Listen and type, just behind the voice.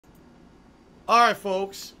Alright,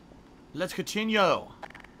 folks. Let's continue. Ha!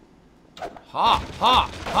 Ha!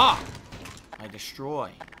 Ha! I destroy.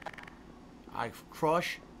 I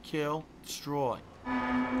crush, kill, destroy.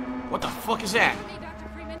 What the fuck is that? Hey, Dr.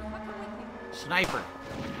 Freeman, I'll come with you. Sniper.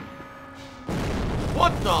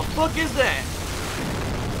 What the fuck is that?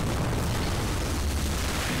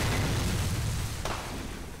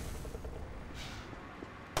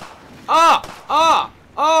 Ah! Ah!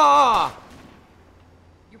 Ah!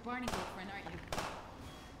 You're Barney girlfriend, aren't you?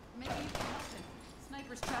 Maybe you can help him.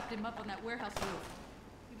 Snipers trapped him up on that warehouse roof.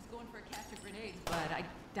 He was going for a cache of grenades, but I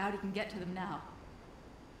doubt he can get to them now.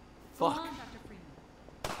 Fuck. Come on, Dr. Freeman.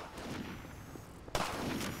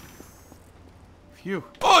 Phew.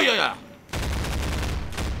 Oh, yeah, yeah!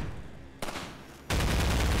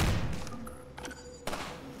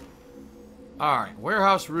 Alright,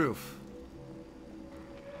 warehouse roof.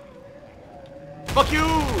 Fuck you!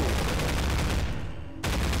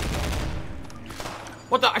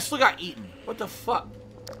 What the? I still got eaten. What the fuck?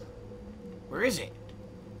 Where is it?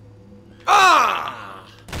 Ah!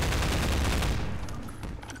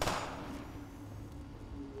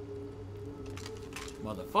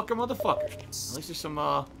 Motherfucker, motherfucker. At least there's some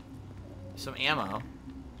ammo.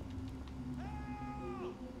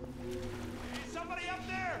 Somebody up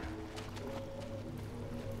there!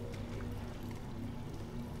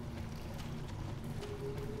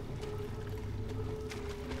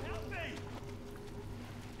 Help me!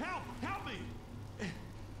 Help me!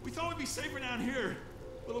 We thought we'd be safer down here.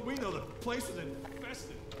 Little we know the place was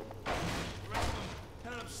infested. The rest of them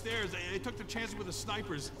headed upstairs. They took their chances with the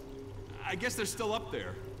snipers. I guess they're still up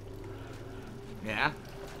there. Yeah?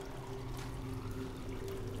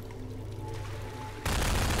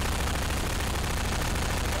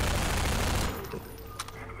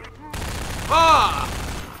 Ah!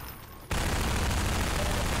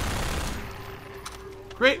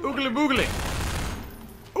 Great oogly boogly!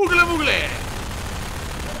 Oogly boogly!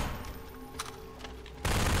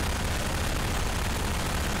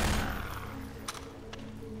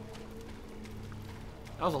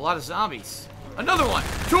 That was a lot of zombies. Another one!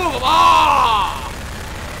 Two of them! Ah!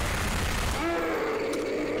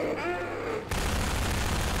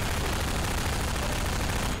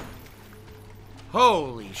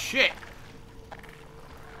 Holy shit!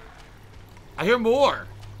 I hear more!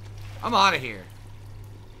 I'm out of here.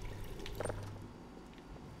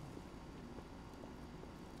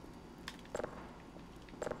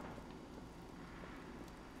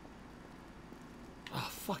 Oh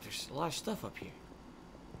fuck, there's a lot of stuff up here.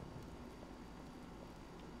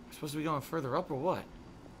 Supposed to be going further up or what?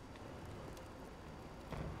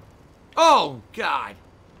 Oh, God!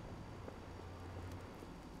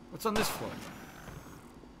 What's on this floor?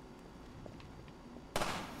 I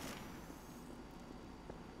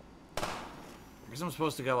guess I'm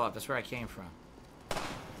supposed to go up. That's where I came from.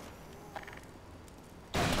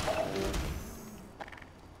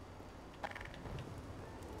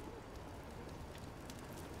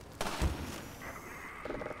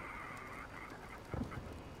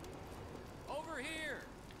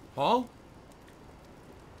 Huh?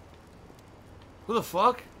 Who the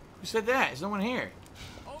fuck? Who said that? There's no one here.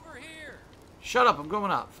 Over here. Shut up, I'm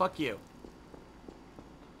going up. Fuck you.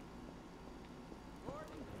 Gordon,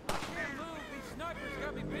 I can't move. These snipers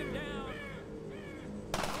got me pinned down.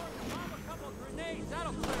 Gordon, bomb a couple of grenades.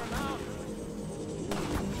 That'll clear them out.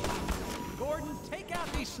 Gordon, take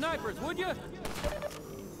out these snipers, would you?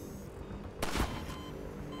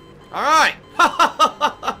 Alright!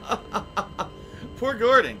 Poor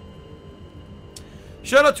Gordon.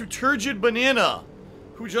 Shout out to Turgid Banana,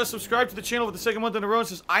 who just subscribed to the channel for the second month in a row and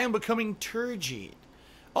says, I am becoming turgid.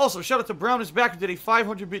 Also, shout out to Brown is back, who did a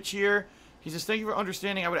 500-bit cheer. He says, thank you for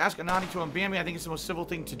understanding. I would ask Anani to unban me. I think it's the most civil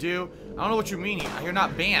thing to do. I don't know what you mean here. You're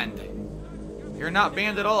not banned. You're not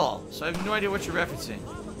banned at all. So I have no idea what you're referencing.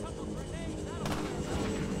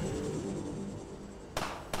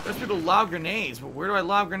 There's people lob grenades, but where do I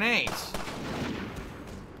lob grenades?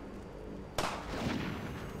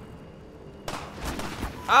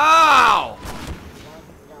 Ow!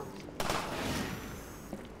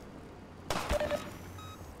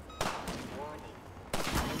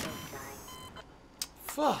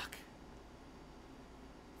 Fuck.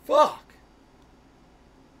 Fuck.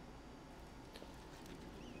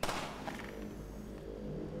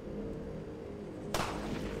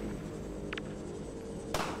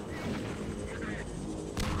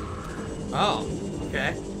 Oh,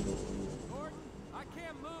 okay. Gordon, I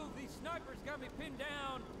can't move. These snipers got me pinned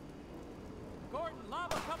down. Gordon,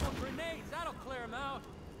 lob a couple of grenades. That'll clear them out.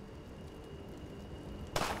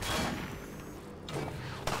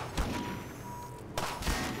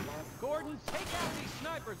 Gordon, Gordon, take out these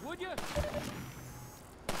snipers, would you?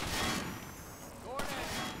 Gordon,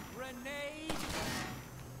 grenade!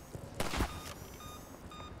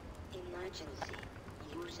 Emergency.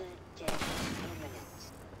 User death imminent.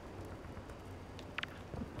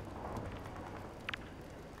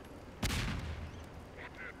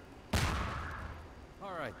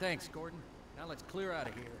 All right, thanks, Gordon. Now let's clear out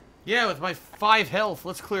of here. Yeah, with my 5 health,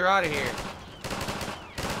 let's clear out of here.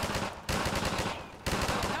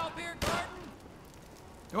 Help here, Gordon?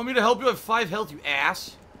 You want me to help you have 5 health, you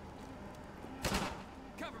ass?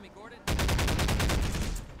 Cover me, Gordon.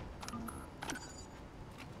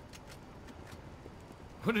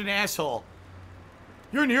 What an asshole.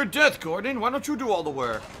 You're near death, Gordon. Why don't you do all the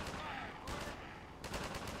work?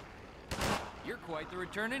 You're quite the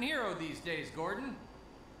returning hero these days, Gordon.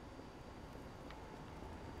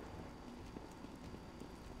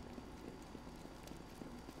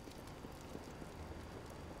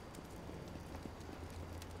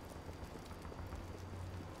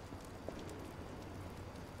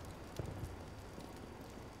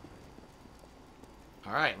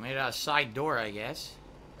 Alright, made it out a side door, I guess.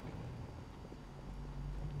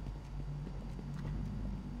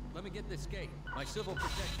 Let me get this gate. My civil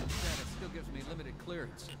protection status still gives me limited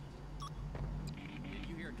clearance. Did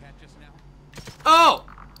you hear a cat just now? Oh!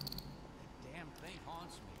 That damn thing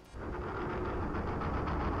haunts me.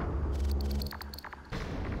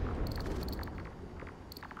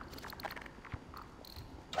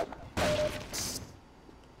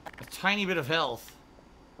 A tiny bit of health.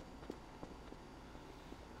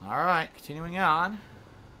 Alright, continuing on.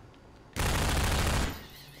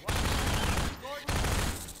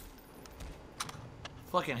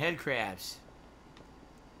 Fucking head crabs.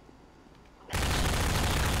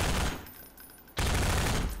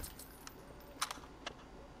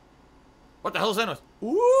 What the hell is that noise?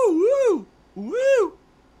 Woo, woo, woo!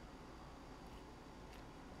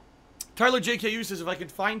 Tyler JKU says if I can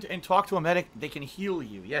find and talk to a medic, they can heal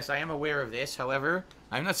you. Yes, I am aware of this. However,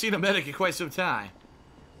 I have not seen a medic in quite some time.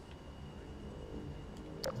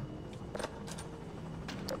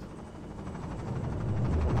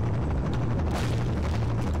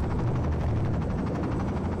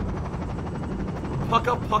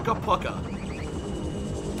 Pucka, pucka, pucka.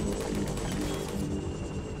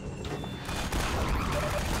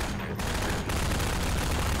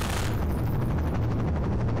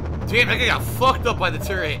 Damn, that guy got fucked up by the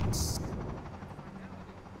turret.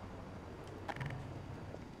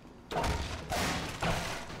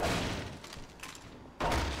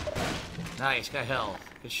 Nice, got health.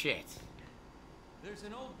 Good shit. There's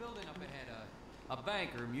an old building up ahead, a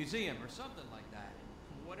bank or a museum or something like that.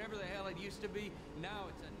 Whatever the hell it used to be, now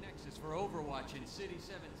it's a nexus for Overwatch in City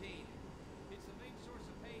 17. It's the main source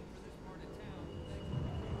of pain for this part of town.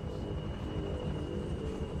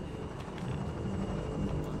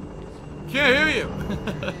 Can't hear you.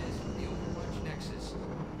 The Overwatch nexus.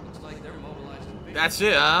 Looks like they're mobilizing. That's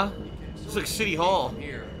it, huh? Looks like City Hall.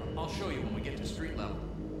 Here, I'll show you when we get to street level.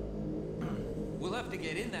 We'll have to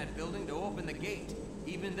get in that building to open the gate.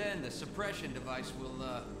 Even then, the suppression device will,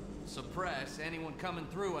 suppress anyone coming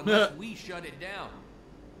through unless we shut it down.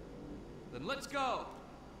 Then let's go.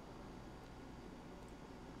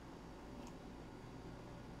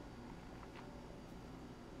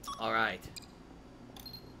 All right.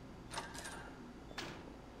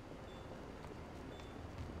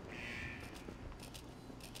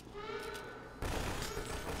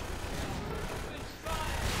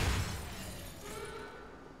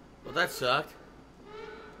 Well, that sucked.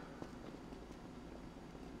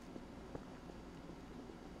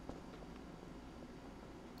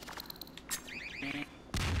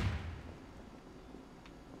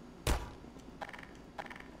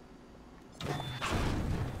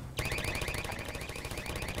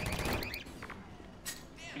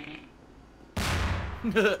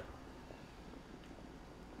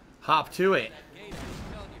 Hop to it. That gate I was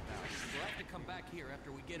telling you about. We'll have to come back here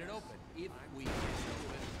after we get it open. If we get it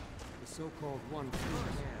open. The so-called one free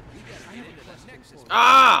man. We gotta get into that nexus.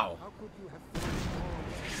 Ow! How could you have found all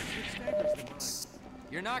this? It staggers the mind.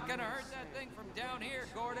 You're not gonna hurt that thing from down here,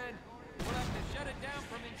 Gordon. We'll have to shut it down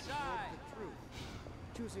from inside. The truth.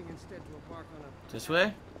 Choosing instead to embark on a... This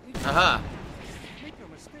way? Aha. Make no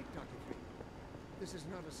mistake, Dr. Freeman. This is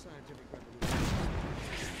not a scientific revolution.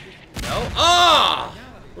 No. Ah!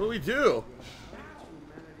 What do we do?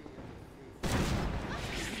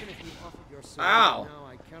 Even if you offered your service Ow. now,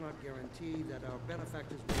 I cannot guarantee that our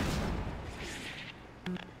benefactors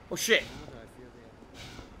will... Oh shit. I fear they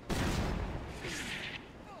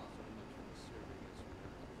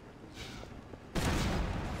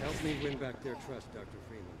have... Help me win back their trust, Dr.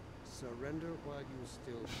 Freeman. Surrender while you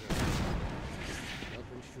still can. Help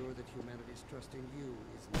ensure that humanity's trust in you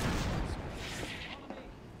is not lost.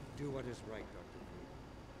 Do what is right, Dr.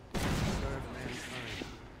 Green. Serve mankind.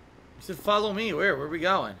 You said follow me. Where? Where are we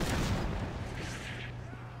going?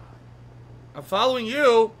 I'm following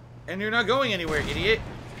you, and you're not going anywhere, idiot.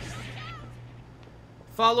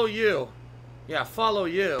 Follow you. Yeah, follow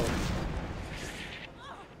you.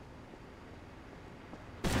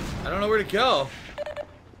 I don't know where to go.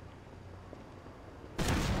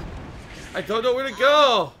 I don't know where to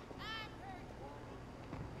go.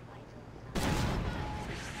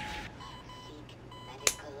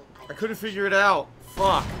 I couldn't figure it out.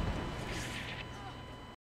 Fuck.